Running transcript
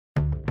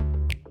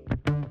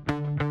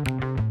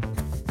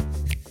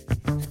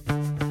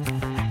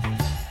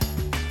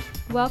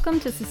Welcome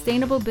to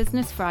Sustainable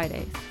Business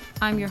Fridays.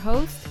 I'm your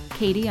host,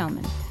 Katie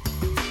Ellman.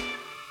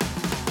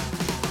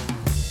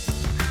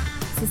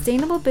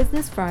 Sustainable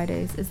Business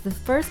Fridays is the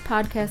first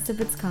podcast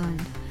of its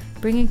kind,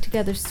 bringing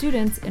together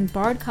students in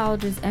Bard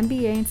College's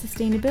MBA in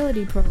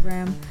Sustainability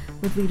program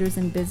with leaders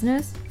in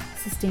business,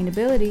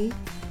 sustainability,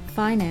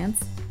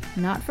 finance,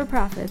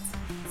 not-for-profits,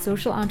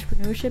 social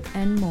entrepreneurship,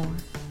 and more.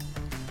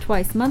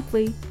 Twice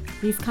monthly,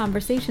 these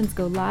conversations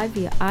go live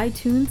via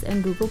iTunes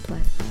and Google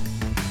Play.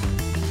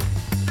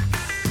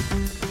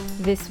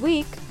 This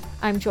week,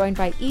 I'm joined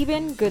by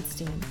Eben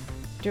Goodstein,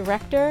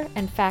 Director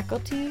and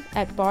Faculty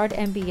at Bard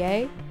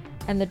MBA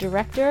and the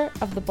Director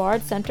of the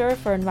Bard Center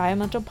for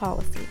Environmental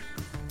Policy.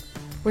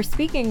 We're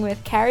speaking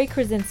with Cary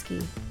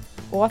Krosinsky,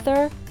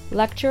 author,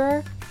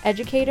 lecturer,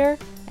 educator,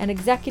 and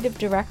Executive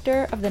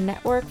Director of the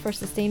Network for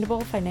Sustainable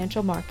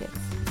Financial Markets.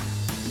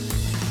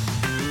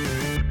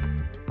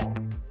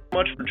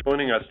 Much for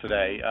joining us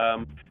today.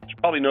 There's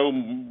probably no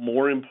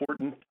more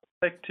important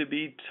topic to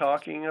be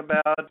talking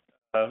about.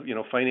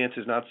 Finance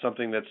is not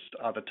something that's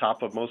at the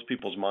top of most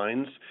people's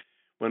minds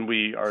when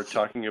we are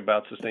talking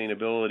about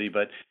sustainability.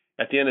 But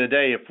at the end of the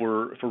day, if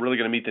we're really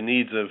going to meet the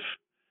needs of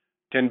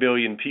 10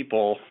 billion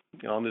people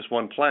on this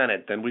one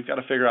planet, then we've got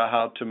to figure out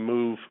how to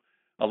move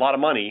a lot of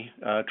money,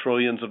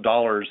 trillions of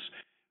dollars,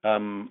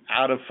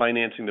 out of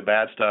financing the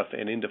bad stuff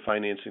and into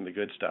financing the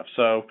good stuff.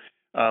 So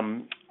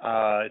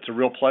it's a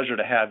real pleasure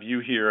to have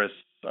you here as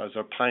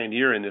a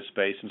pioneer in this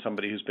space and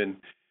somebody who's been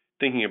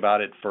thinking about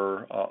it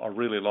for a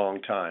really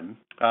long time.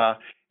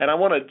 And I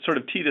want to sort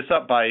of tee this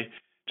up by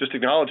just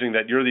acknowledging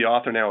that you're the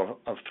author now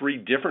of three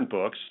different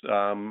books,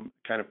 kind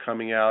of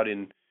coming out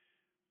in,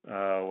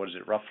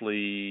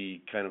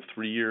 roughly kind of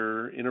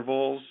 3-year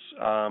intervals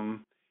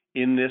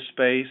in this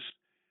space.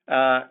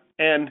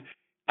 And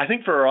I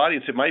think for our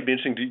audience, it might be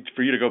interesting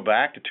for you to go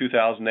back to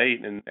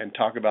 2008 and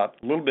talk about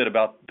a little bit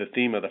about the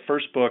theme of the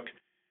first book,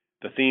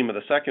 the theme of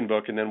the second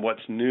book, and then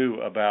what's new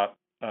about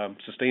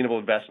sustainable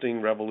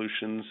investing,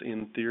 revolutions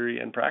in theory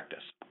and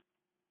practice.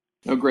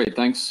 Oh, great.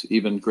 Thanks,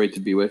 Eben. Great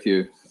to be with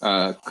you.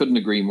 Couldn't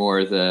agree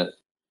more that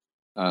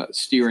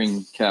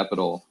steering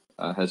capital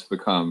has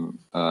become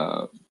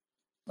a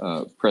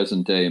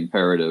present-day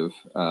imperative.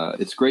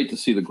 It's great to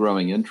see the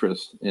growing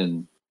interest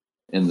in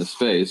the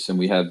space, and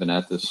we have been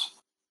at this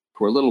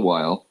for a little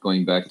while,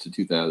 going back to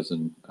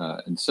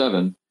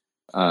 2007,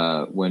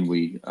 when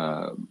we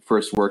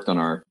first worked on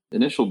our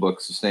initial book,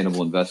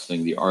 Sustainable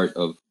Investing, The Art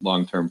of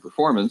Long-Term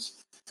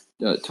Performance,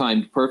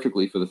 timed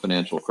perfectly for the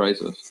financial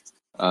crisis,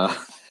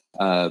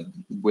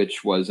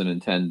 which was an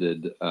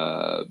intended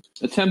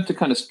attempt to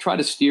kind of try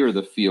to steer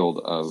the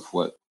field of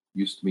what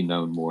used to be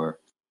known more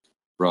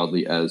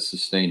broadly as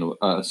sustainable,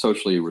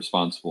 socially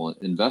responsible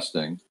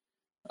investing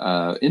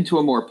into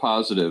a more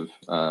positive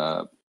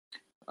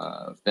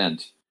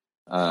bent.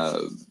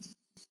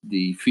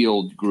 The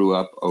field grew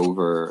up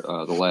over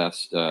the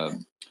last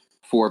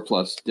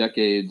 4+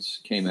 decades,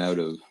 came out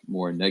of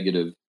more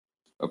negative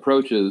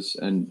approaches,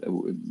 and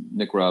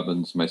Nick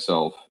Robbins,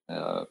 myself,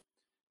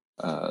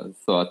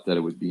 thought that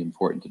it would be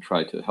important to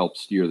try to help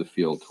steer the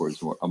field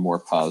towards a more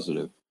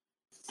positive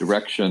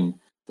direction.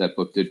 That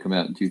book did come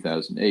out in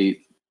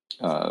 2008,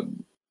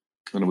 and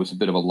it was a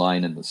bit of a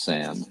line in the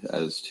sand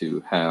as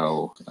to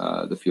how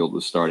the field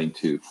was starting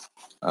to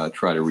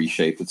try to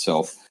reshape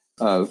itself.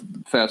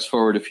 Fast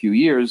forward a few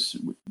years,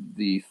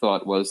 the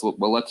thought was,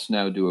 well, let's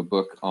now do a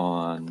book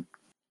on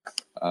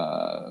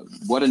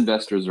what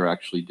investors are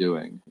actually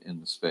doing in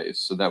the space.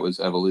 So that was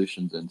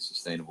Evolutions in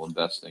Sustainable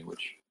Investing,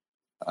 which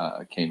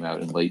came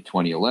out in late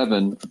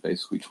 2011,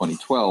 basically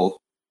 2012.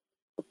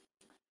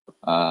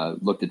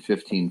 Looked at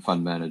 15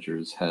 fund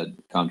managers, had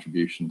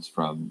contributions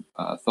from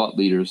thought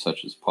leaders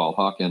such as Paul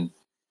Hawken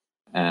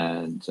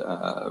and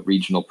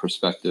regional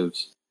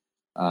perspectives.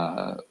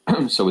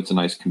 So it's a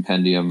nice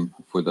compendium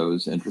for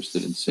those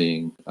interested in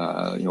seeing,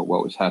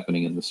 what was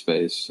happening in the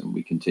space, and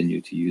we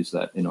continue to use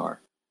that in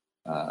our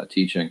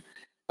teaching.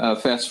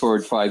 Fast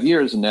forward 5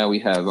 years, and now we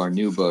have our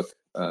new book,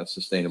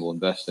 Sustainable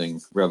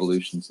Investing,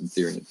 Revolutions in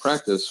Theory and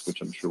Practice,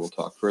 which I'm sure we'll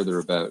talk further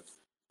about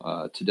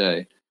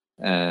today.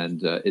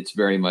 And it's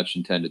very much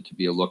intended to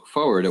be a look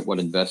forward at what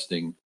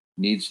investing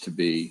needs to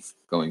be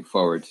going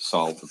forward to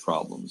solve the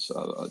problems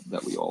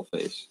that we all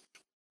face.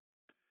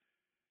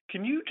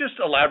 Can you just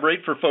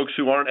elaborate for folks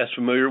who aren't as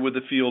familiar with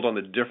the field on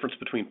the difference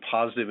between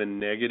positive and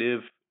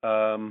negative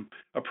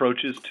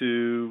approaches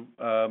to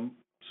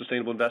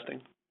sustainable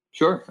investing?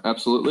 Sure,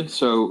 absolutely.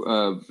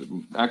 So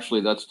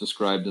actually, that's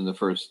described in the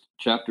first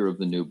chapter of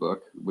the new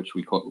book, which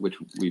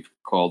we've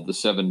called The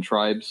 7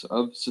 Tribes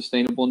of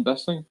Sustainable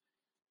Investing.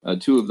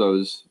 2 of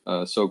those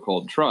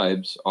so-called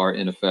tribes are,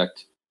 in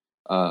effect,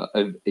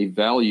 a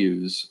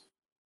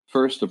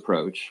values-first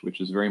approach, which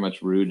is very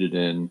much rooted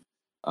in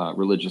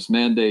religious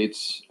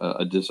mandates,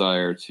 a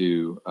desire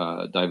to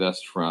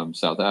divest from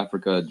South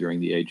Africa during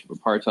the age of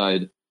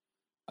apartheid,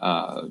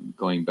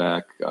 going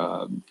back,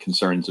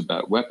 concerns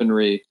about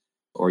weaponry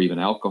or even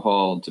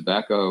alcohol and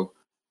tobacco.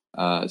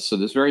 So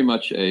there's very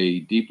much a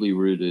deeply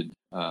rooted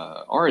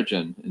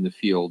origin in the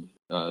field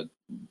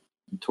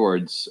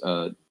towards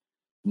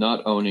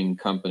not owning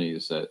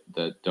companies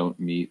that don't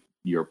meet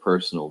your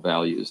personal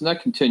values. And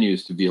that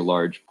continues to be a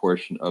large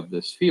portion of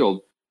this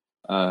field.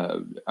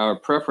 Our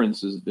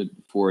preference is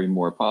for a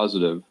more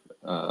positive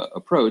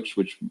approach,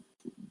 which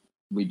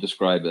we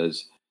describe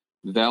as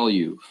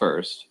value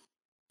first.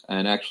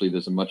 And actually,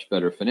 there's a much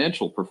better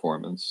financial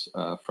performance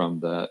from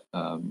that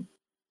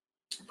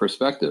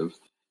perspective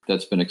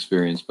that's been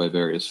experienced by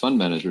various fund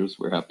managers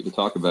we're happy to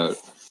talk about.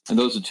 And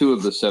those are two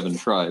of the 7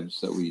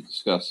 tribes that we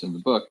discuss in the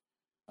book.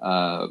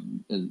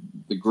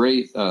 The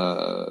great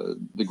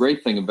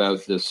thing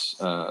about this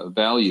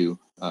value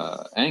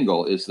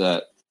angle is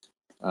that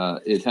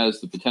it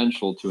has the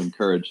potential to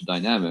encourage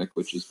dynamic,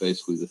 which is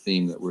basically the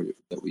theme that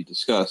we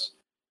discuss,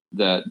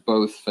 that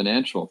both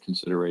financial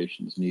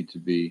considerations need to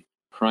be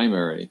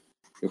primary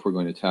if we're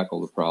going to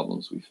tackle the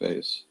problems we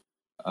face,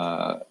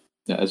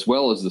 as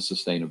well as the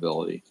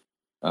sustainability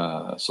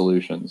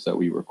solutions that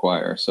we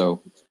require.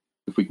 So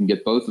if we can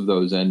get both of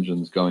those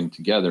engines going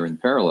together in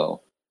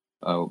parallel,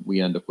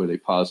 we end up with a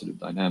positive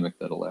dynamic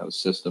that allows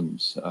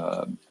systems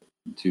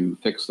to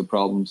fix the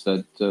problems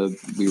that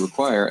we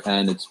require,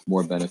 and it's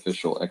more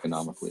beneficial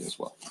economically as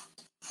well.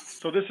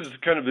 So this is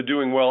kind of the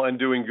doing well and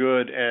doing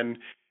good, and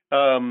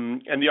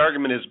the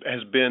argument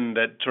has been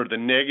that sort of the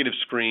negative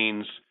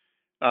screens,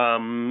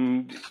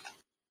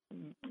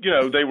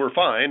 they were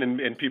fine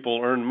and people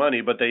earned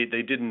money, but they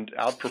didn't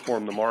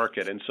outperform the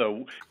market. And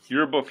so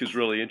your book is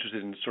really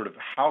interested in sort of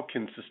how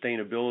can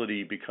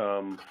sustainability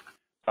become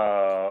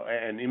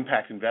and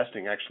impact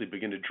investing actually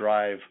begin to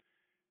drive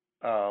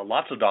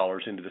lots of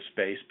dollars into the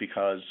space,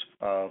 because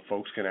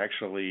folks can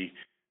actually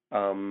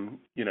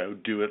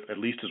do it at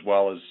least as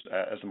well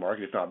as the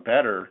market, if not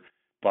better,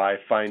 by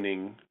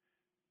finding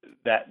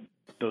that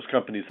those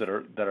companies that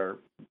are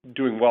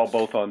doing well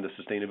both on the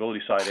sustainability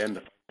side and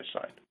the finance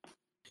side.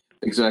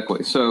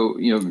 Exactly. So,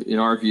 in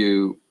our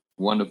view,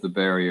 one of the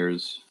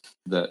barriers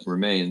that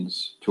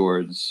remains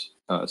towards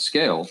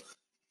scale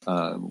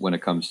when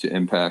it comes to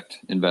impact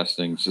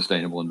investing,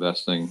 sustainable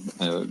investing,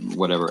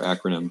 whatever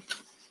acronym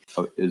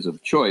is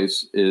of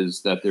choice,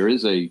 is that there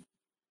is a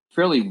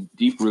fairly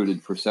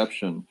deep-rooted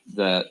perception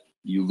that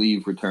you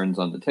leave returns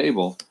on the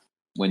table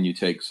when you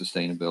take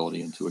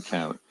sustainability into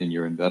account in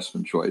your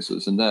investment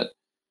choices. And that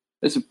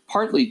is a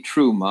partly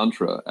true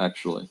mantra,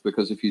 actually,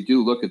 because if you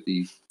do look at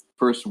the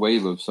first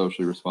wave of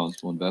socially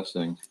responsible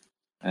investing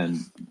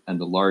and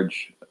the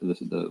large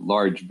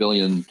 $1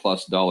 billion+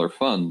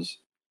 funds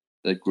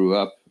that grew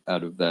up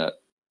out of that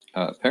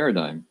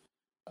paradigm,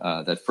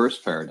 that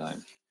first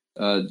paradigm,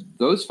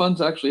 those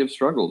funds actually have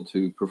struggled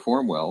to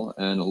perform well,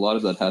 and a lot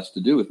of that has to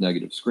do with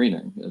negative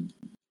screening.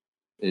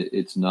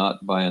 It's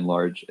not, by and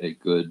large, a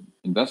good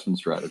investment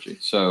strategy.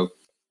 So,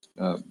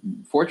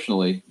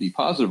 fortunately, the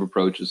positive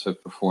approaches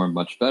have performed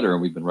much better,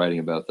 and we've been writing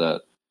about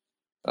that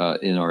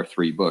in our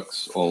 3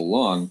 books all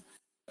along.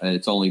 And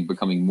it's only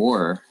becoming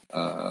more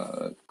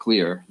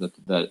clear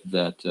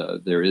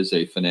that there is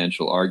a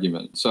financial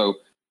argument. So,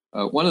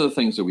 one of the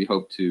things that we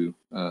hope to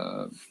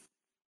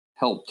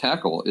help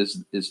tackle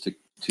is to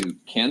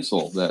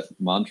cancel that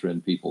mantra in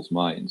people's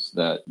minds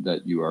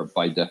that you are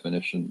by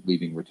definition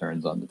leaving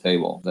returns on the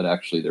table, that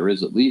actually there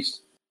is at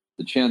least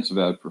the chance of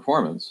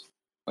outperformance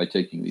by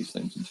taking these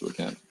things into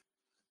account.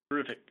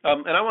 Terrific.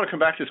 And I want to come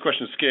back to this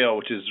question of scale,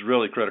 which is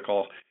really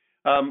critical.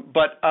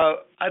 But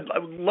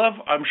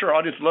I'm sure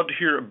audience would love to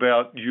hear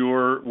about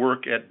your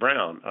work at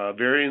Brown.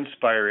 Very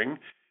inspiring.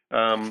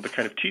 The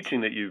kind of teaching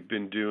that you've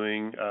been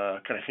doing,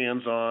 kind of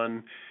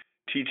hands-on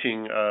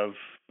teaching of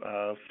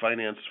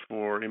finance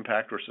for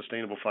impact or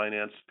sustainable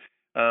finance,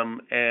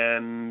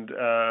 and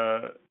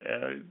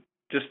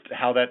just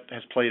how that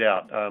has played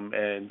out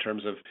in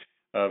terms of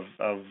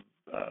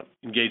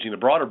engaging the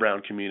broader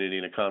Brown community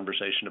in a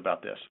conversation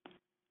about this.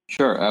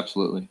 Sure,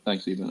 absolutely.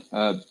 Thanks, Ethan.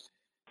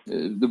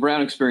 The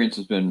Brown experience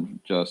has been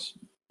just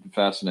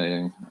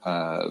fascinating.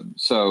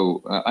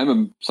 So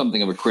I'm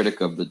something of a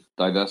critic of the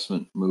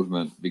divestment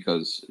movement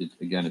because,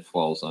 it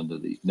falls under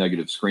the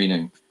negative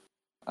screening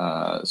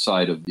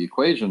side of the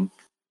equation.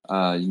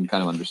 You can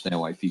kind of understand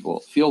why people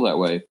feel that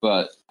way.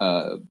 But,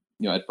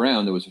 at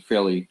Brown, there was a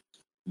fairly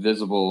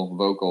visible,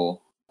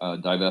 vocal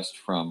divest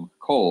from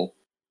coal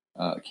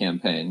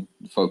campaign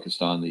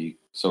focused on the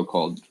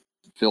so-called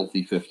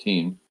filthy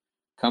 15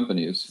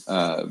 companies.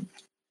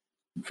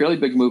 Fairly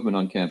big movement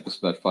on campus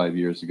about 5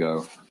 years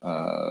ago.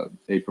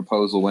 A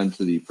proposal went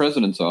to the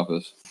president's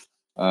office,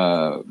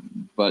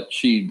 but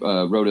she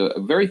wrote a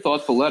very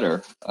thoughtful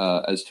letter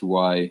as to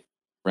why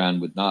Brown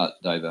would not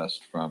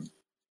divest from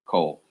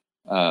coal.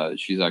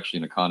 She's actually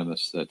an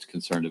economist that's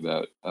concerned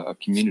about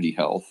community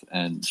health,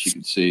 and she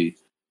could see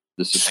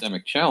the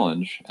systemic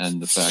challenge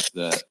and the fact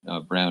that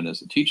Brown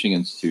as a teaching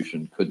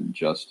institution couldn't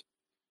just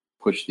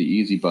push the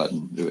easy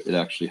button. It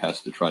actually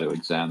has to try to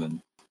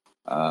examine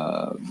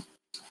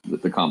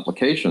the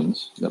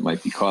complications that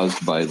might be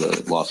caused by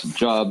the loss of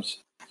jobs,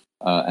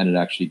 and it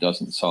actually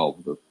doesn't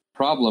solve the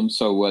problem.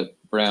 So what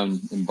Brown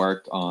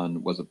embarked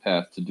on was a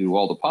path to do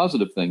all the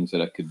positive things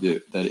that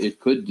it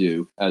could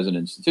do as an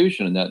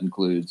institution, and that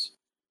includes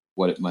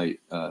what it might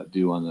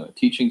do on the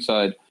teaching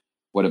side,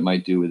 what it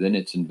might do within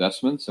its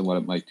investments, and what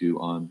it might do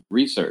on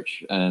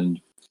research.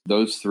 And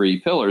those three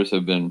pillars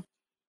have been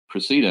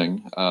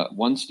proceeding.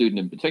 One student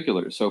in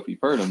particular, Sophie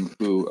Purdom,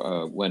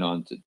 who went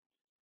on to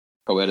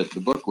co-edit the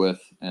book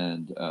with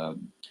and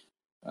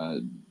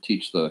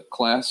teach the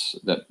class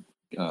that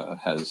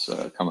has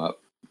come up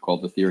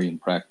called The Theory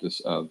and Practice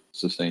of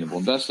Sustainable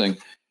Investing.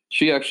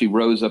 She actually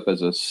rose up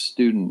as a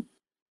student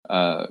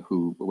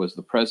who was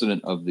the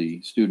president of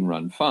the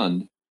student-run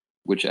fund,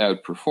 which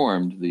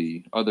outperformed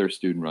the other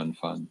student-run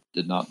fund,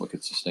 did not look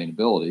at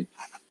sustainability.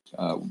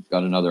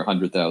 Got another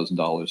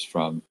 $100,000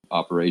 from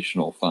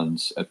operational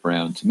funds at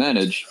Brown to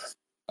manage.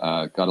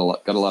 Got a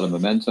lot of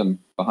momentum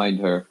behind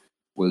her.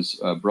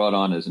 Was brought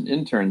on as an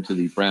intern to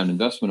the Brown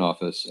Investment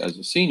Office as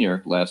a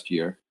senior last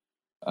year,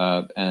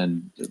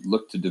 and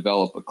looked to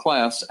develop a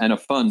class and a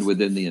fund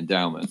within the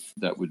endowment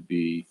that would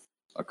be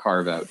a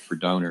carve out for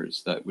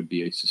donors that would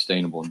be a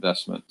sustainable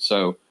investment.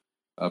 So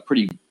a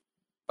pretty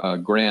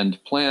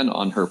grand plan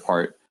on her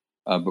part,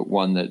 but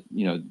one that,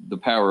 the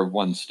power of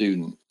one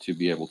student to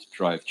be able to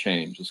drive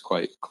change is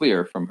quite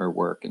clear from her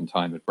work and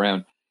time at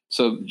Brown.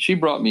 So she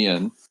brought me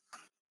in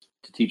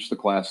to teach the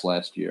class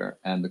last year,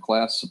 and the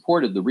class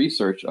supported the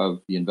research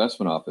of the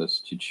investment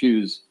office to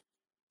choose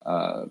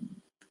a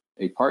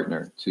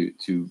partner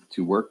to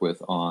work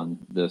with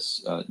on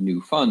this new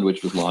fund,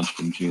 which was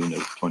launched in June of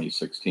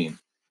 2016.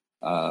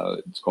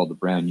 It's called the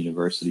Brown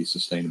University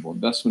Sustainable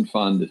Investment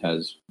Fund. It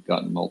has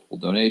gotten multiple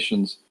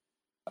donations,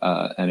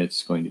 and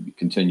it's going to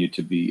continue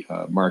to be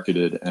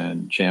marketed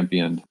and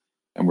championed.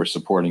 And we're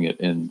supporting it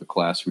in the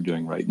class we're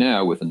doing right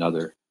now with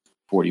another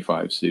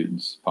 45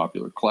 students,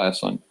 popular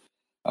class on.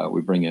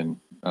 We bring in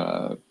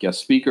guest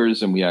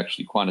speakers, and we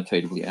actually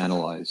quantitatively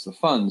analyze the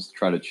funds to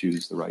try to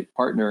choose the right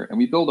partner. And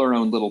we build our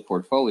own little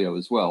portfolio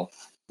as well,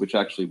 which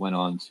actually went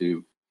on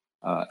to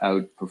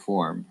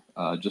outperform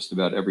just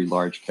about every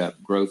large cap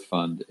growth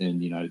fund in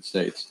the United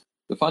States.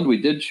 The fund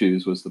we did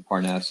choose was the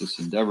Parnassus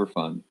Endeavor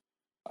Fund,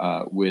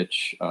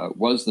 which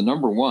was the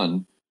number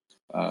one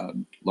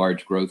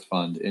large growth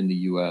fund in the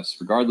US,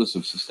 regardless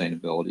of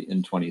sustainability,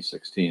 in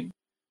 2016.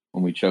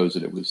 When we chose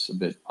it, it was a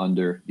bit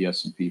under the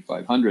S&P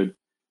 500.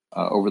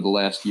 Over the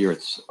last year,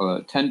 it's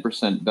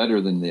 10% better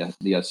than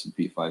the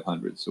S&P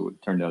 500, so it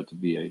turned out to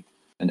be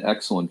an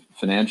excellent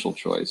financial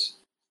choice.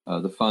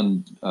 The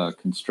fund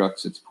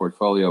constructs its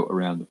portfolio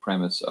around the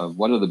premise of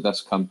what are the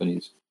best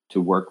companies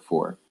to work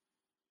for,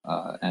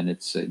 and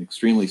it's an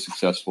extremely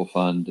successful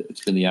fund.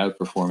 It's been the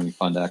outperforming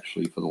fund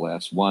actually for the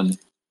last 1,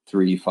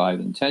 3, 5,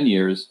 and 10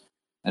 years,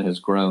 and has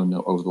grown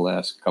over the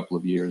last couple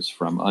of years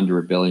from under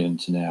 $1 billion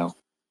to now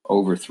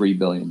over $3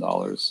 billion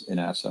in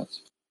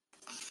assets.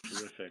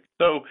 Terrific.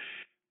 So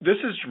this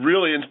is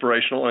really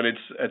inspirational, and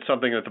it's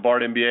something that the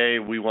Bard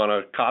MBA we want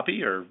to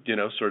copy or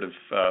sort of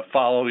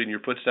follow in your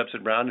footsteps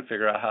at Brown and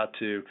figure out how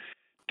to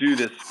do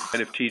this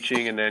kind of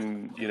teaching, and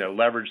then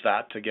leverage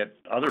that to get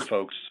other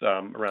folks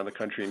around the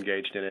country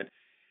engaged in it.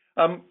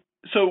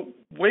 So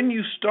when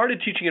you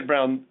started teaching at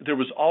Brown, there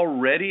was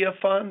already a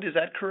fund. Is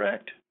that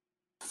correct?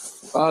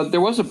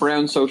 There was a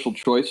Brown Social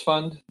Choice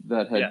Fund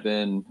that had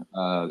been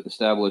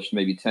established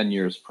maybe 10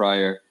 years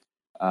prior.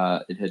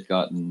 It had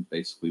gotten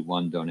basically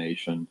one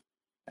donation,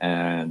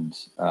 and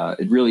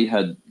it really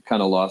had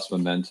kind of lost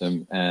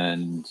momentum,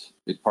 and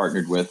it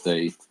partnered with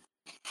a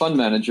fund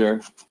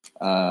manager,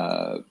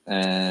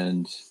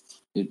 and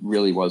it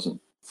really wasn't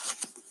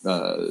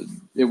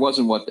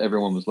what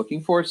everyone was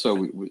looking for, so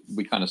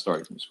we kind of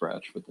started from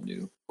scratch with the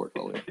new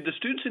portfolio. Did the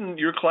students in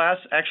your class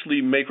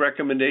actually make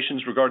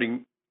recommendations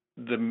regarding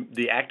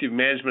the active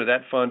management of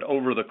that fund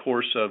over the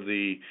course of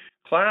the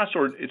class,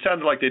 or it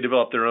sounded like they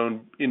developed their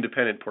own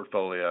independent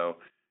portfolio,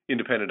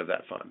 independent of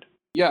that fund?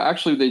 Yeah,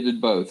 actually they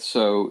did both.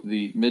 So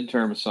the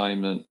midterm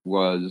assignment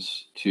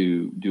was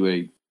to do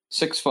a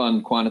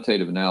 6-fund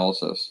quantitative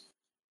analysis,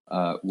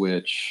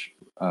 which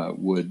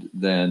would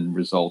then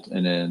result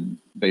in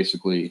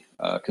basically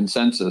a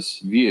consensus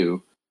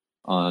view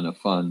on a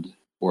fund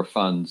or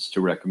funds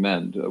to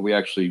recommend. We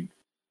actually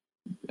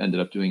ended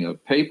up doing a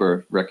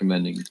paper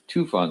recommending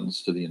 2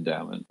 funds to the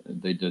endowment.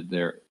 They did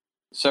their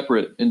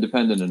separate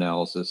independent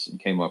analysis and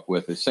came up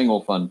with a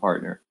single fund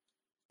partner,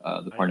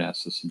 the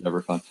Parnassus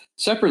Endeavor Fund.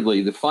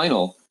 Separately, the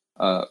final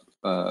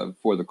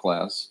for the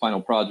class,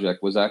 final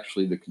project was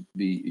actually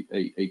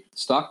a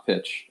stock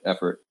pitch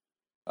effort.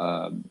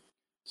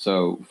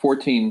 So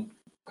 14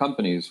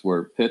 companies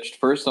were pitched,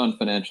 first on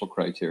financial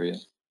criteria,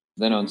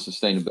 then on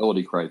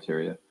sustainability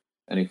criteria,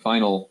 and a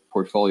final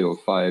portfolio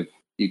of 5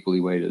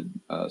 equally weighted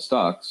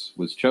stocks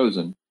was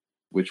chosen,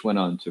 which went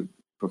on to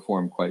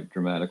perform quite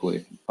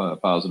dramatically,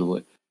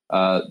 positively.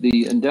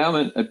 The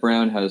endowment at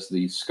Brown has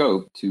the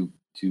scope to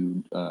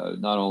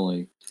not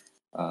only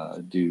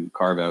do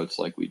carve-outs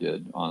like we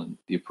did on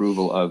the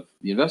approval of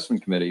the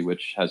investment committee,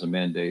 which has a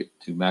mandate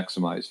to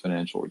maximize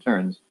financial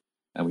returns,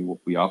 and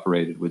we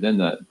operated within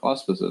that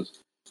auspices,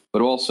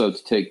 but also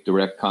to take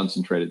direct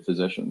concentrated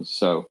positions.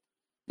 So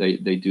they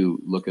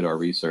do look at our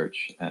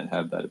research and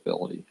have that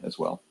ability as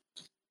well.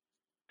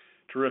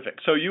 Terrific.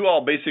 So you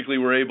all basically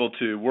were able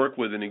to work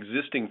with an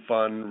existing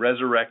fund,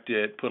 resurrect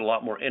it, put a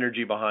lot more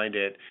energy behind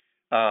it,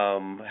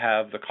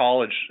 have the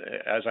college,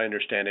 as I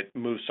understand it,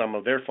 move some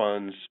of their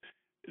funds,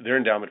 their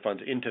endowment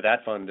funds, into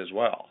that fund as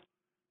well.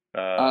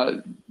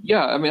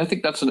 Yeah, I mean, I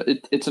think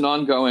it's an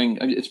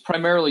ongoing. I mean, it's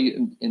primarily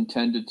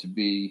intended to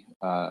be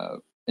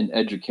an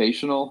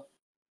educational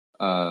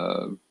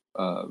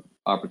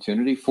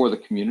opportunity for the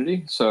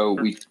community. So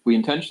we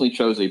intentionally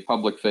chose a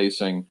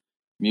public-facing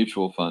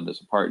mutual fund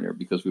as a partner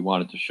because we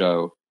wanted to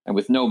show, and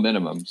with no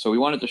minimum. So we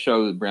wanted to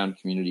show the Brown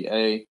community,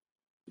 A,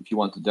 if you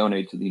want to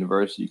donate to the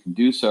university, you can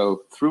do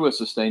so through a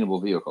sustainable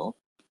vehicle.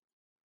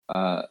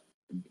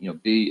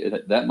 B,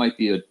 that might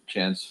be a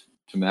chance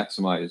to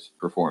maximize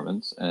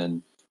performance,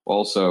 and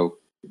also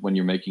when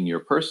you're making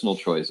your personal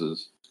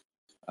choices,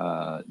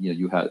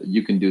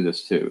 you can do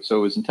this too. So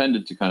it was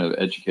intended to kind of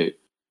educate.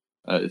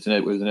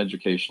 It was an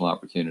educational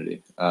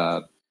opportunity.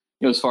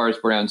 As far as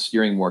Brown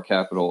steering more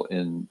capital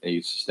in a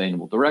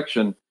sustainable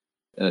direction,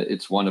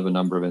 it's one of a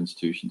number of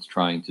institutions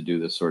trying to do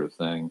this sort of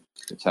thing.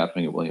 It's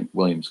happening at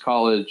Williams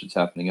College. It's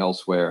happening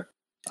elsewhere.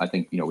 I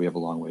think we have a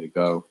long way to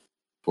go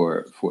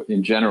for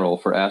in general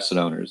for asset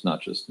owners,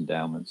 not just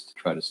endowments, to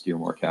try to steer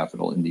more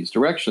capital in these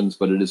directions.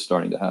 But it is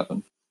starting to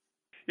happen.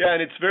 Yeah,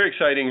 and it's very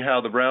exciting how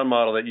the Brown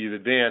model that you've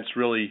advanced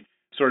really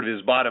sort of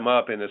is bottom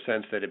up in the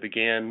sense that it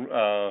began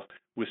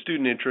with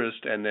student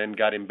interest and then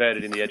got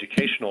embedded in the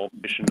educational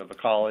mission of the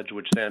college,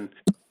 which then,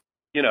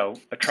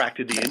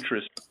 attracted the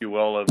interest, if you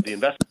will, of the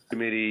investment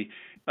committee.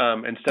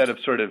 Instead of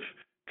sort of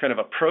kind of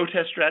a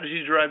protest strategy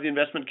to drive the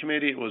investment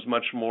committee, it was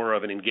much more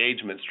of an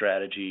engagement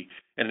strategy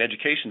and an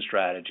education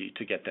strategy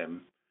to get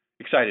them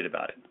excited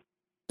about it.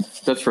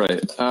 That's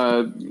right.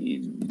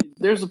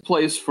 There's a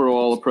place for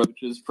all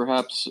approaches,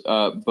 perhaps,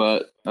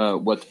 but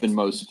what's been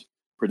most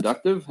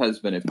productive has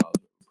been a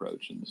positive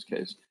approach in this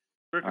case.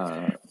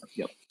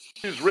 Yep.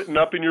 It's written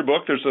up in your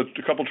book. There's a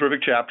couple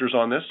terrific chapters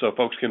on this, so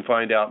folks can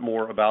find out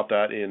more about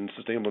that in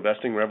Sustainable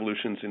Investing,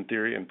 Revolutions in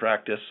Theory and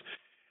Practice.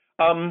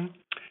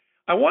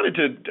 I wanted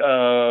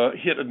to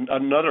hit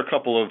another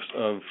couple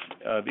of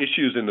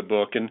issues in the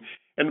book, and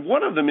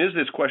one of them is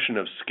this question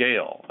of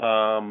scale.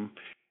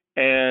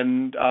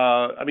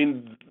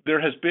 There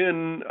has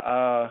been,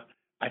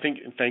 I think,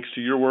 thanks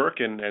to your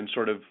work and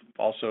sort of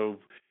also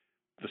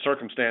the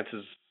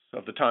circumstances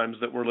of the times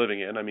that we're living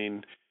in.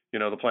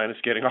 The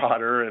planet's getting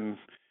hotter, and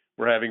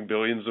we're having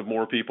billions of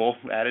more people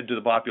added to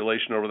the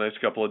population over the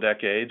next couple of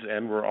decades,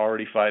 and we're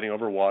already fighting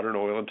over water and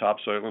oil and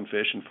topsoil and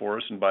fish and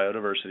forests and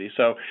biodiversity.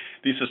 So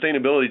these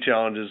sustainability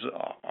challenges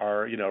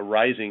are,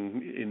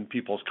 rising in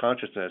people's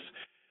consciousness.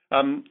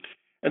 And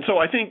so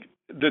I think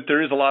that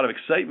there is a lot of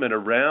excitement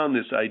around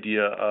this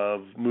idea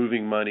of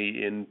moving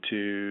money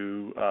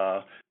into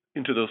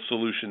the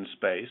solution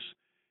space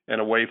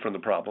and away from the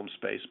problem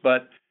space.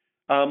 But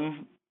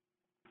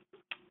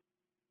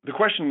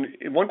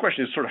one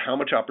question is sort of how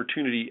much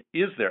opportunity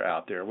is there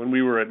out there? When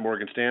we were at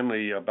Morgan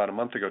Stanley about a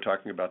month ago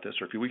talking about this,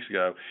 or a few weeks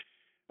ago,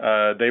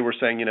 they were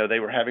saying, they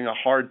were having a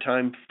hard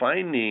time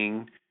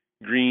finding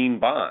green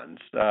bonds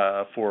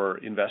for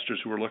investors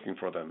who were looking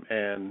for them.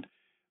 And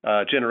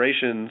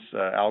Generations,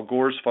 Al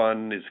Gore's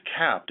fund is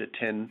capped at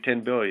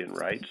 $10 billion,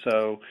 right?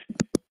 So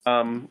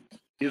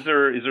is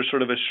there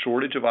sort of a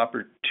shortage of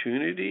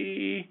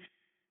opportunity,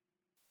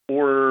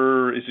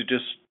 or is it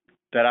just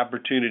that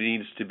opportunity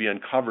needs to be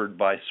uncovered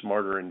by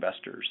smarter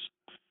investors?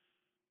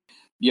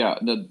 Yeah,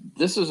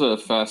 this is a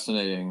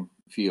fascinating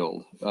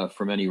field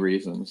for many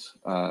reasons.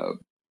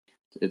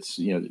 It's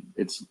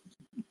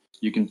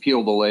you can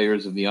peel the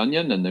layers of the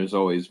onion, and there's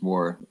always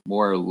more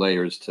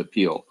layers to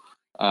peel,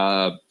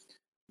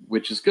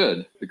 which is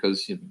good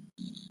because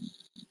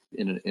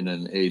in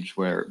an age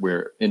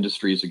where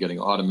industries are getting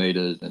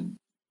automated and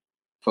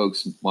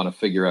folks want to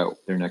figure out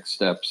their next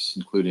steps,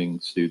 including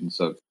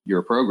students of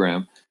your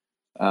program.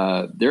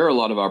 There are a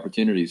lot of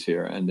opportunities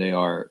here, and they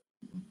are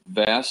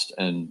vast,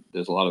 and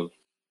there's a lot of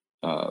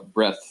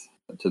breadth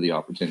to the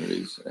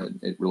opportunities, and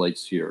it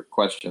relates to your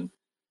question.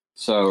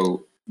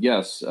 So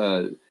yes,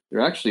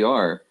 there actually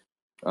are,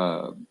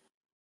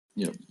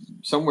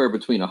 somewhere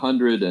between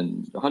 100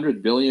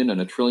 billion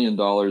and $1 trillion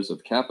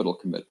of capital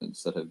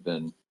commitments that have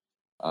been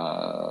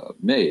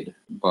made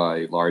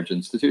by large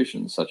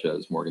institutions such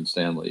as Morgan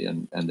Stanley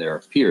and their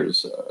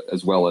peers,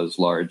 as well as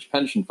large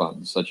pension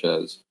funds such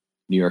as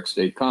New York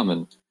State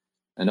Common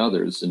and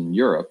others in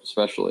Europe,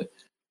 especially,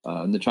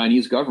 and the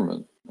Chinese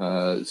government.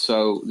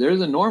 So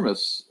there's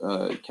enormous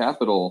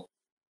capital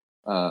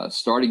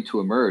starting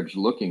to emerge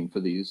looking for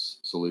these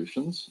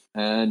solutions.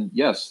 And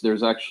yes,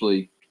 there's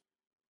actually,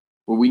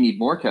 we need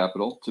more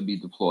capital to be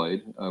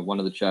deployed. One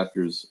of the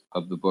chapters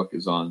of the book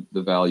is on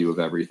the value of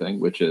everything,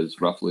 which is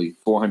roughly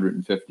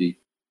 $450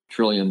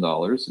 trillion in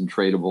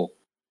tradable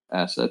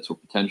assets or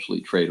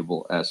potentially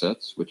tradable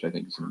assets, which I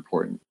think is an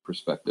important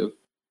perspective.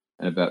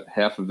 And about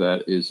half of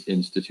that is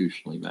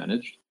institutionally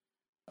managed.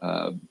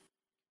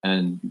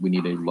 And we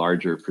need a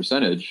larger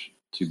percentage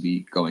to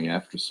be going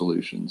after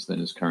solutions than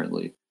is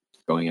currently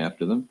going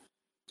after them.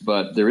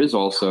 But there is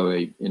also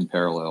in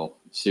parallel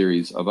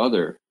series of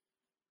other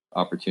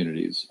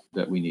opportunities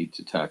that we need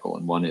to tackle.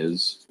 And one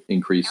is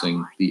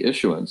increasing the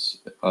issuance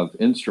of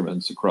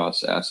instruments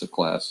across asset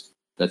class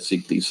that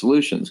seek these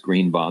solutions,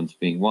 green bonds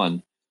being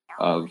one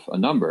of a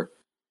number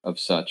of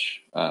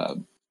such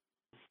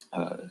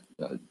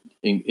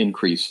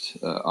increased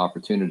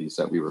opportunities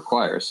that we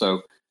require.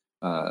 So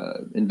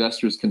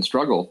investors can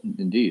struggle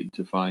indeed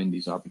to find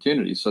these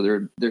opportunities. So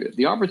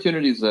the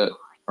opportunities that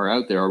are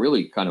out there are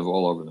really kind of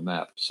all over the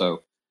map.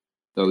 So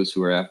those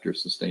who are after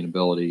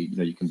sustainability,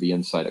 you can be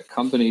inside a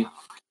company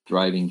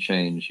driving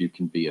change. You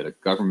can be at a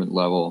government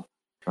level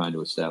trying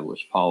to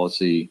establish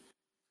policy,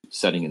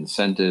 setting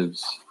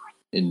incentives,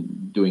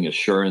 in doing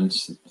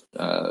assurance,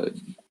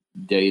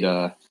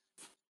 data.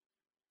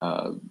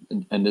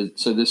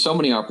 So there's so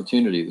many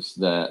opportunities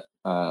that,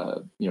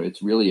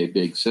 it's really a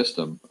big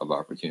system of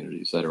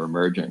opportunities that are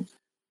emerging,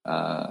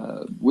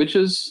 which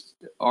is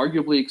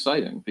arguably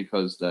exciting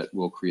because that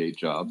will create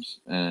jobs.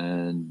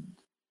 And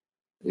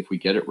if we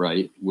get it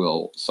right,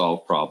 we'll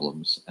solve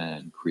problems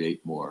and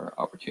create more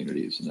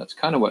opportunities. And that's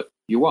kind of what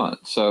you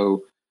want.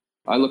 So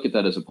I look at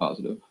that as a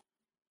positive.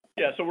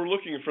 Yeah, so we're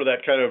looking for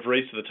that kind of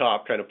race to the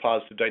top, kind of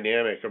positive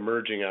dynamic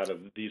emerging out of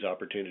these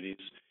opportunities.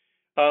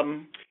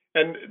 And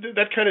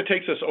that kind of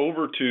takes us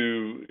over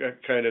to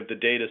kind of the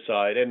data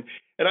side. And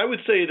I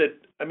would say that,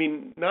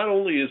 not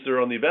only is there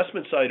on the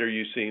investment side are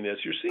you seeing this,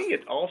 you're seeing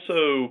it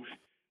also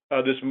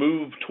this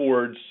move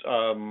towards,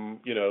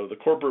 the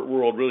corporate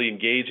world really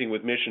engaging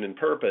with mission and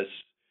purpose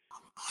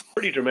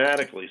pretty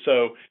dramatically.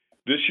 So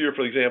this year,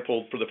 for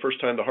example, for the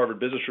first time, the Harvard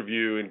Business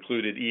Review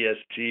included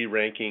ESG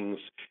rankings,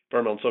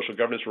 environmental and social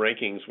governance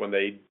rankings, when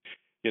they,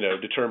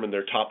 determined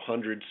their top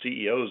 100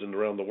 CEOs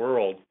around the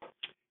world.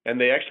 And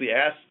they actually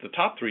asked the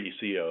top 3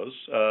 CEOs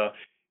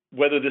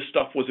whether this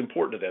stuff was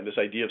important to them, this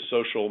idea of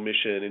social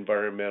mission,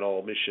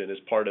 environmental mission as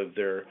part of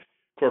their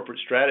corporate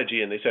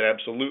strategy. And they said,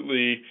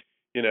 absolutely.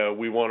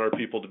 We want our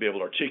people to be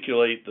able to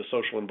articulate the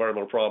social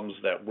environmental problems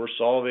that we're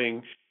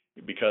solving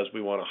because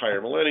we want to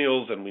hire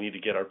millennials and we need to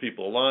get our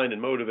people aligned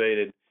and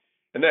motivated.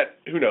 And that,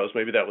 who knows,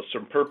 maybe that was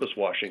some purpose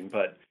washing.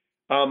 But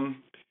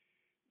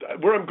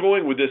where I'm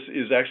going with this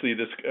is actually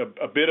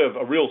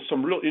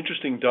some real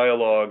interesting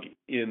dialogue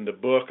in the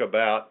book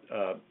about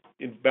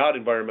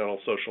environmental,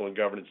 social, and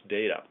governance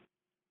data.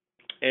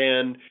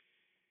 And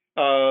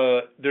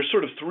there's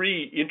sort of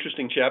 3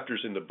 interesting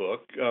chapters in the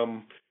book.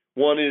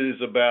 One is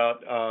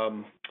about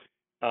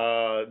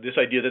this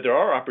idea that there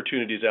are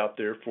opportunities out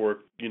there for,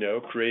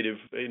 creative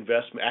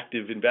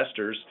active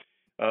investors.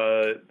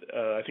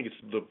 I think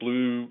it's the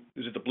Blue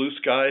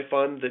Sky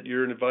Fund that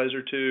you're an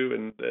advisor to,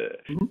 and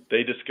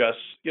they discuss,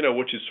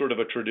 which is sort of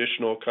a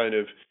traditional kind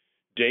of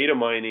data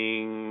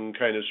mining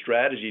kind of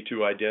strategy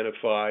to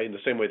identify, in the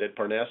same way that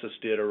Parnassus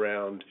did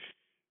around,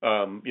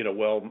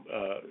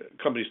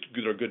 companies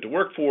that are good to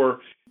work for.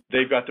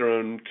 They've got their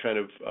own kind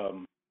of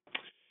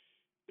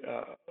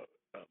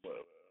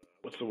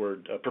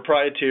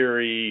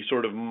proprietary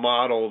sort of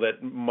model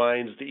that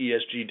mines the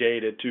ESG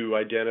data to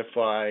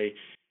identify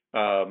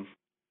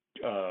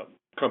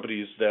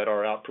companies that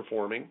are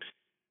outperforming.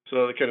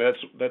 So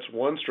that's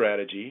one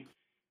strategy.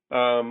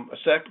 A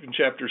second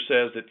chapter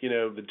says that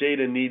the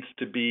data needs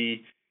to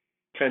be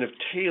kind of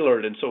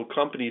tailored, and so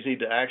companies need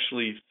to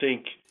actually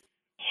think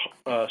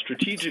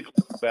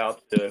strategically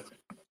about the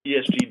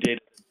ESG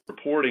data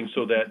reporting,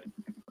 so that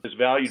this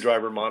value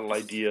driver model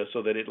idea,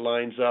 so that it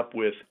lines up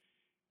with,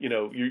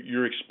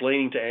 you're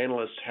explaining to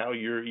analysts how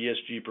your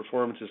ESG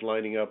performance is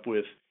lining up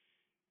with,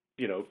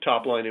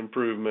 top line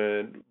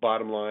improvement,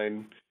 bottom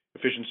line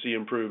efficiency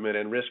improvement,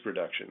 and risk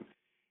reduction.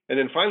 And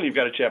then finally, you've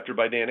got a chapter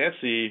by Dan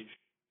Etsy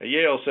at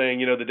Yale saying,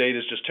 the data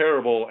is just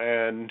terrible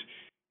and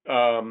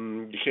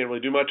you can't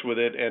really do much with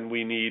it, and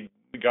we need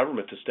the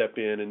government to step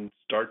in and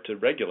start to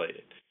regulate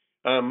it.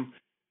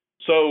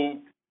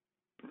 So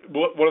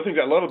one of the things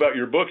I love about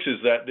your books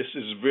is that this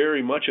is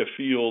very much a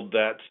field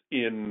that's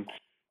in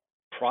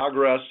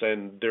progress,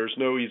 and there's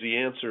no easy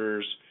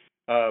answers,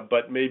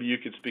 but maybe you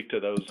could speak to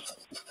those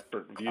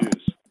different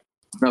views.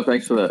 No,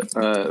 thanks for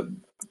that.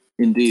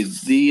 Indeed.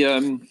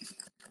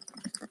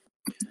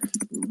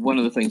 One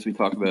of the things we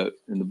talk about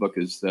in the book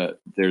is that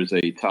there's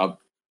a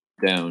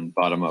top-down,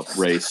 bottom-up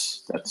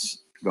race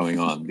that's going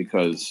on,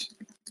 because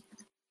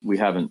we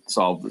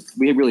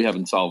really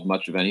haven't solved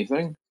much of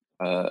anything,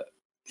 but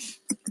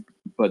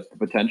the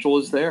potential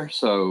is there.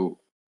 So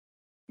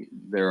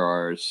there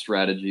are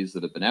strategies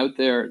that have been out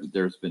there.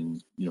 There's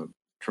been,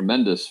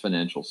 tremendous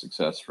financial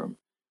success from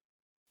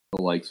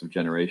the likes of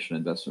Generation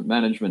Investment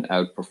Management,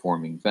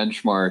 outperforming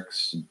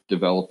benchmarks,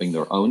 developing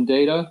their own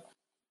data,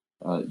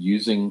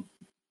 using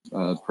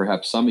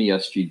perhaps some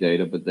ESG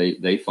data, but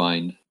they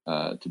find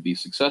to be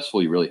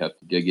successful, you really have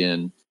to dig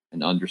in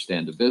and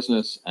understand the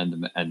business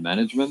and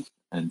management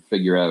and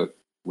figure out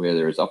where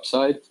there is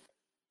upside.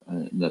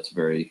 And that's a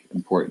very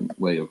important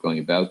way of going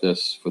about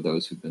this for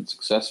those who've been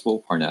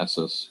successful.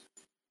 Parnassus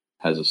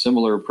has a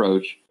similar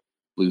approach.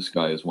 Blue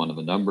Sky is one of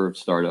a number of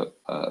startup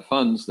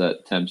funds that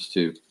attempts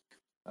to,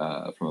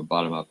 from a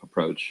bottom-up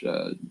approach,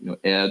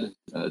 add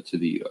to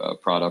the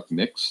product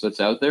mix that's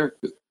out there.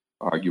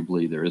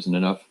 arguably there isn't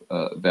enough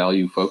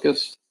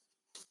value-focused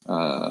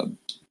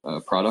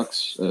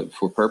products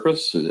for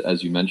purpose.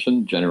 As you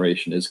mentioned,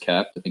 generation is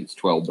capped. I think it's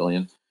 12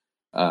 billion.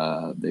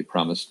 They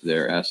promised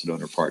their asset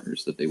owner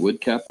partners that they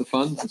would cap the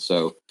fund.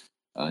 So,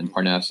 and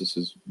Parnassus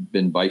has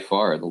been by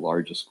far the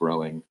largest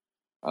growing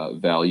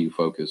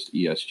value-focused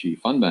ESG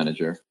fund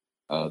manager.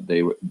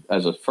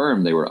 As a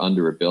firm, they were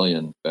under $1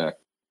 billion back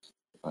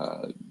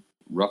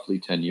roughly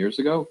 10 years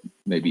ago,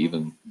 maybe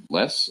even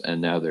less, and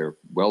now they're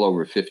well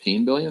over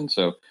 15 billion.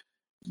 So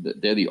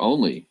they're the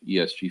only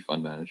ESG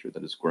fund manager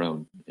that has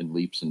grown in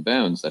leaps and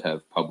bounds that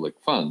have public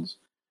funds.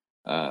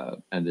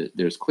 And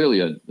there's clearly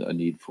a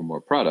need for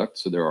more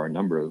products. So there are a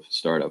number of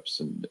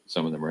startups, and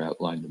some of them are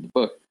outlined in the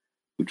book,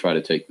 who try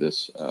to take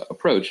this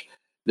approach.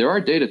 There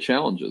are data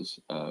challenges.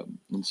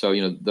 And so,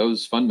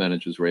 those fund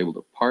managers were able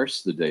to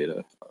parse the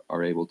data,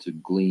 are able to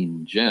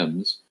glean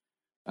gems,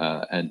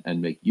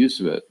 and make use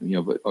of it.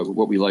 But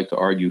what we like to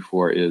argue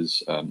for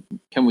is,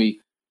 can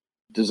we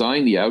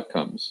design the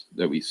outcomes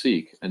that we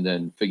seek and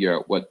then figure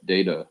out what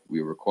data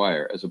we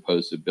require, as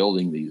opposed to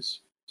building these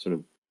sort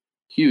of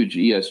huge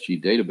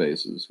ESG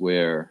databases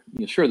where,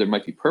 sure, there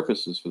might be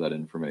purposes for that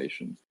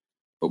information,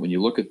 but when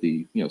you look at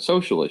the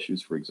social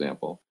issues, for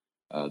example,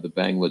 the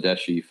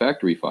Bangladeshi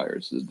factory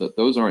fires,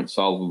 those aren't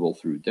solvable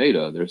through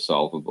data. They're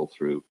solvable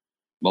through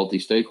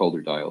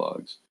multi-stakeholder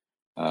dialogues,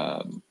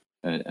 and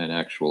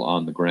actual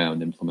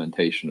on-the-ground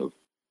implementation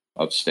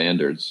of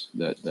standards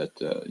that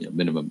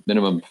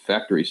minimum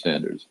factory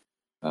standards.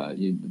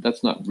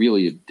 That's not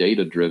really a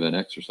data-driven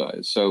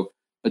exercise. So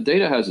the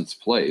data has its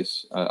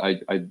place.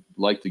 I'd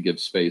like to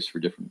give space for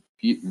different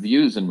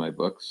views in my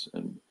books,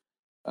 and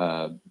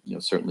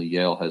certainly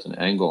Yale has an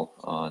angle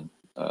on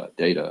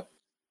data,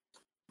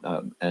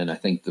 and I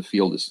think the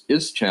field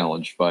is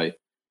challenged by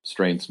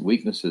strengths and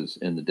weaknesses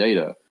in the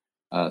data.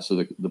 So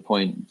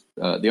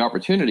the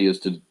opportunity is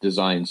to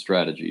design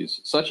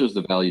strategies such as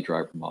the value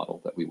driver model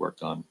that we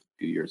worked on a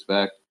few years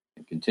back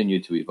and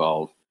continue to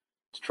evolve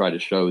to try to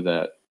show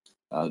that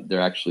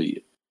there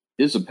actually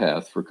is a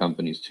path for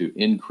companies to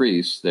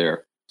increase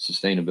their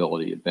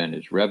sustainability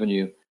advantage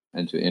revenue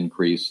and to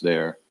increase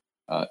their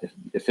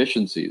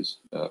efficiencies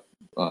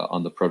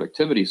on the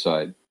productivity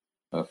side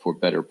for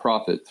better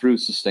profit through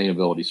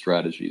sustainability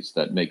strategies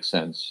that make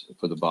sense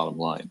for the bottom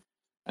line,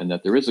 and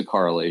that there is a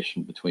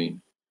correlation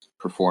between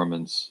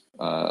performance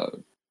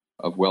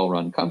of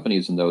well-run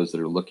companies and those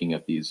that are looking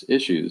at these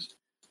issues.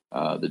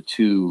 The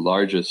two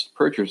largest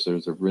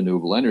purchasers of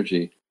renewable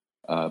energy,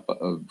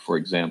 for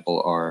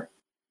example, are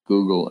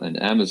Google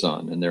and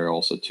Amazon, and they're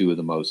also two of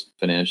the most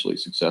financially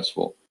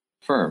successful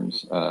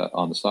firms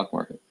on the stock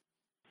market.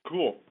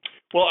 Cool.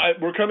 Well,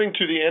 we're coming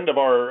to the end of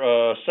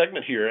our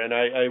segment here, and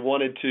I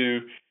wanted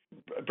to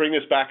bring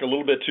this back a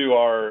little bit to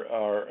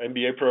our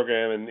MBA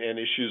program and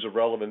issues of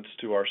relevance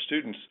to our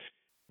students.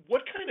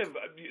 What kind of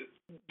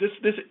this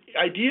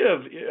idea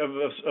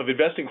of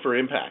investing for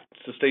impact,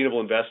 sustainable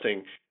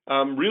investing,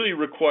 really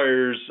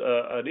requires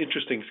an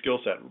interesting skill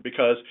set,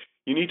 because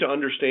you need to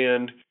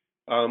understand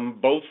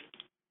both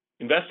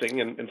investing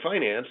and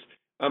finance,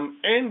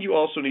 and you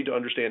also need to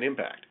understand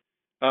impact.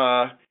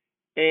 Our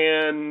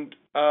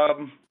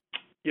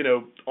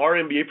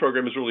MBA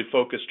program is really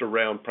focused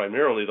around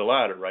primarily the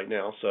latter right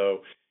now.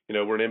 So,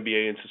 we're an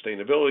MBA in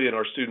sustainability, and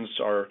our students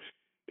are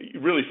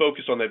really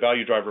focused on that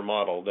value driver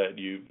model that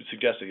you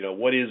suggested.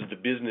 What is the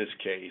business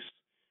case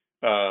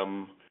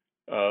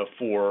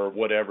for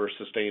whatever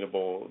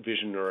sustainable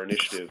vision or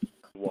initiative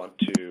you want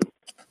to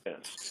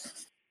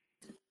advance?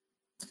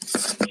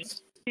 You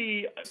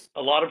see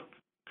a lot of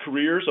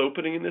careers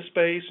opening in this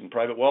space, in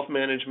private wealth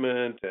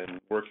management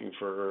and working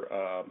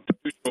for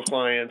institutional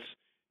clients.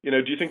 Do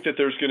you think that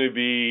there's going to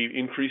be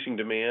increasing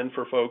demand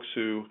for folks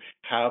who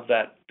have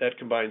that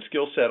combined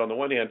skill set on the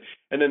one hand?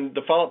 And then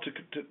the follow-up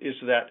is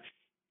that,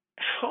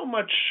 how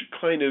much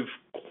kind of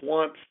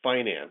quant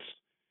finance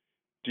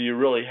do you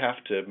really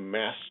have to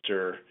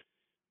master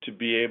to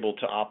be able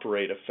to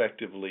operate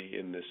effectively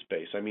in this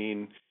space? I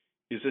mean,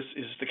 is this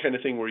the kind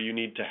of thing where you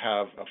need to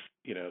have a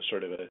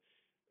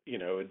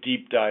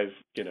deep dive,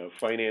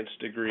 finance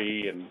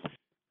degree, and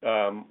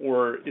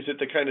or is it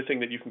the kind of thing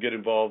that you can get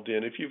involved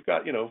in if you've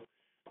got,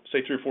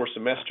 say 3 or 4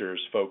 semesters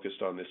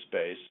focused on this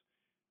space,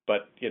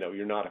 but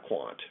you're not a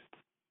quant?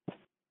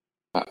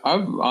 I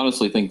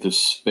honestly think there's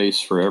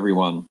space for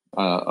everyone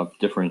of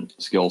different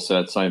skill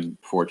sets. I'm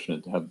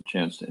fortunate to have the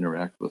chance to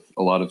interact with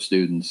a lot of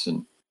students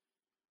and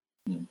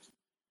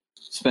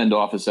spend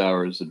office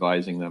hours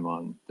advising them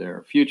on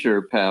their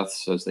future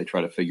paths as they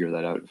try to figure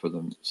that out for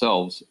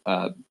themselves.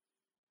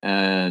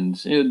 And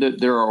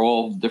there are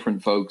all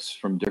different folks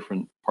from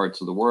different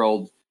parts of the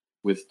world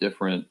with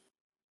different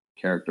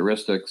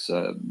characteristics.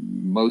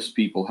 Most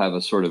people have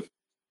a sort of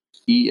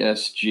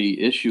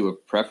ESG issue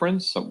of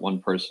preference. One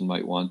person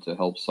might want to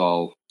help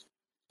solve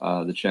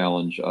the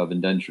challenge of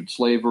indentured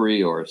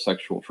slavery or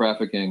sexual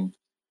trafficking.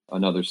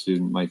 Another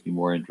student might be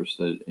more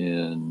interested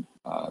in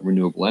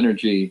renewable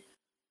energy.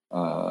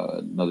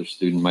 Another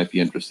student might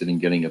be interested in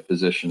getting a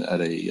position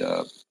at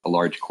a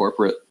large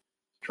corporate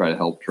try to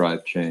help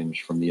drive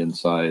change from the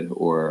inside,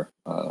 or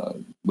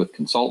with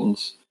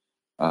consultants,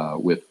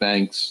 with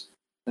banks.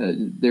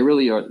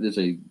 There's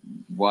a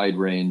wide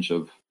range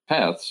of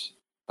paths.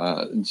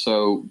 And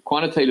so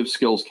quantitative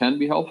skills can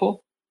be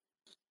helpful,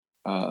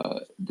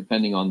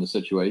 depending on the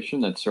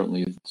situation. That's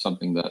certainly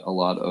something that a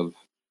lot of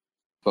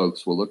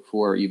folks will look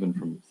for, even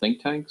from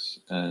think tanks,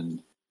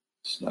 and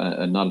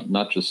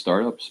not just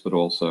startups, but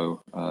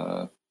also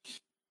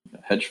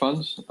hedge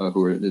funds.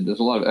 There's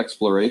a lot of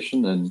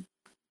exploration, and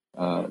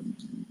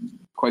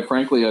quite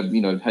frankly,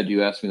 had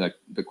you asked me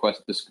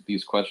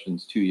these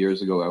questions 2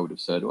 years ago, I would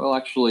have said, well,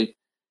 actually,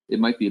 it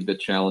might be a bit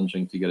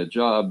challenging to get a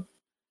job.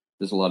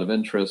 There's a lot of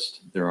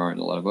interest. There aren't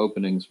a lot of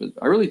openings, but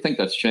I really think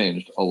that's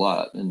changed a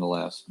lot in the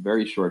last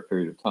very short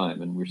period of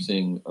time. And we're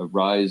seeing a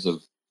rise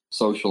of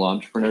social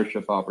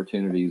entrepreneurship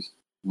opportunities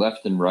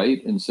left and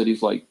right in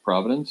cities like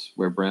Providence,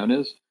 where Brown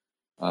is,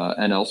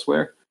 and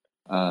elsewhere.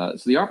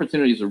 So the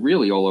opportunities are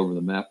really all over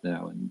the map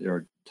now, and there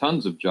are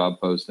tons of job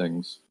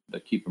postings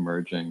that keep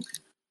emerging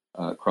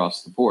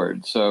across the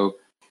board. So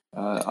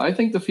I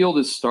think the field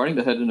is starting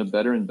to head in a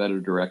better and better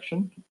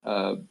direction.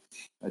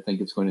 I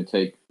think it's going to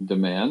take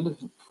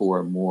demand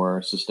for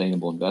more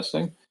sustainable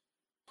investing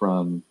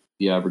from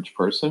the average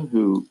person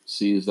who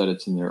sees that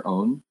it's in their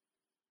own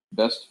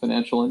best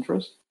financial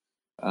interest.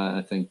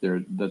 I think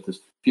that this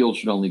field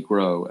should only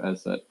grow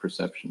as that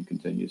perception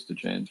continues to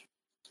change.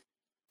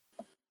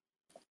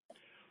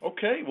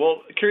 Okay,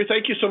 well, Cary,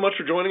 thank you so much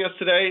for joining us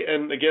today.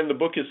 And again, the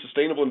book is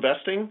Sustainable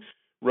Investing,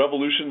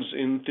 Revolutions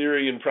in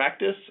Theory and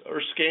Practice,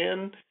 or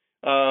SCAN.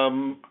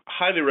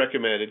 Highly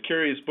recommended.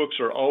 Cary's books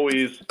are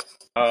always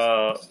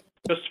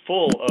just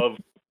full of,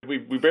 we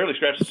barely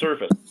scratch the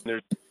surface.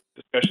 There's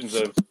discussions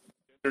of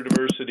gender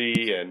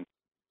diversity and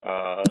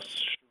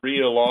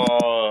Sharia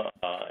law,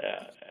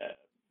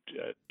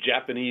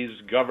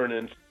 Japanese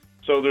governance.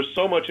 So there's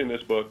so much in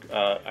this book.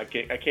 I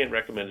can't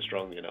recommend it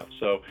strongly enough.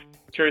 So,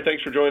 Cary,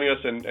 thanks for joining us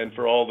and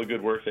for all the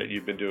good work that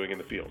you've been doing in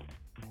the field.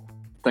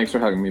 Thanks for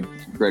having me,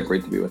 Greg.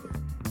 Great to be with you.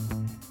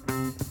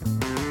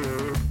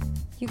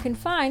 You can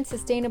find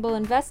Sustainable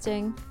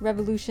Investing,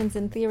 Revolutions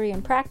in Theory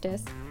and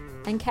Practice,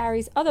 and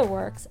Cary's other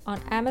works on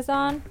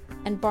Amazon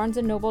and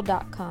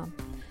barnesandnoble.com,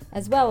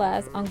 as well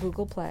as on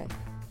Google Play.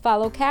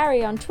 Follow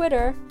Cary on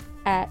Twitter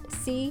at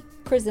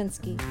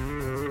 @Krosinsky.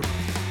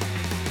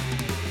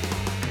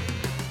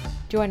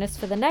 Join us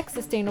for the next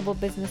Sustainable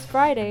Business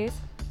Fridays,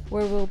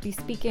 where we'll be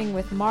speaking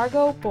with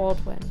Margot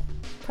Baldwin,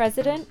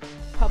 President,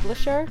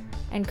 Publisher,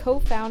 and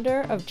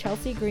Co-founder of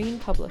Chelsea Green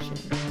Publishing.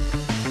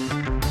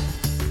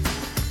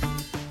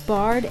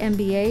 Bard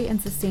MBA in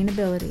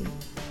Sustainability.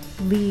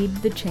 Lead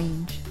the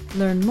change.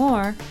 Learn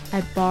more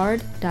at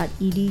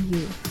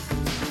bard.edu.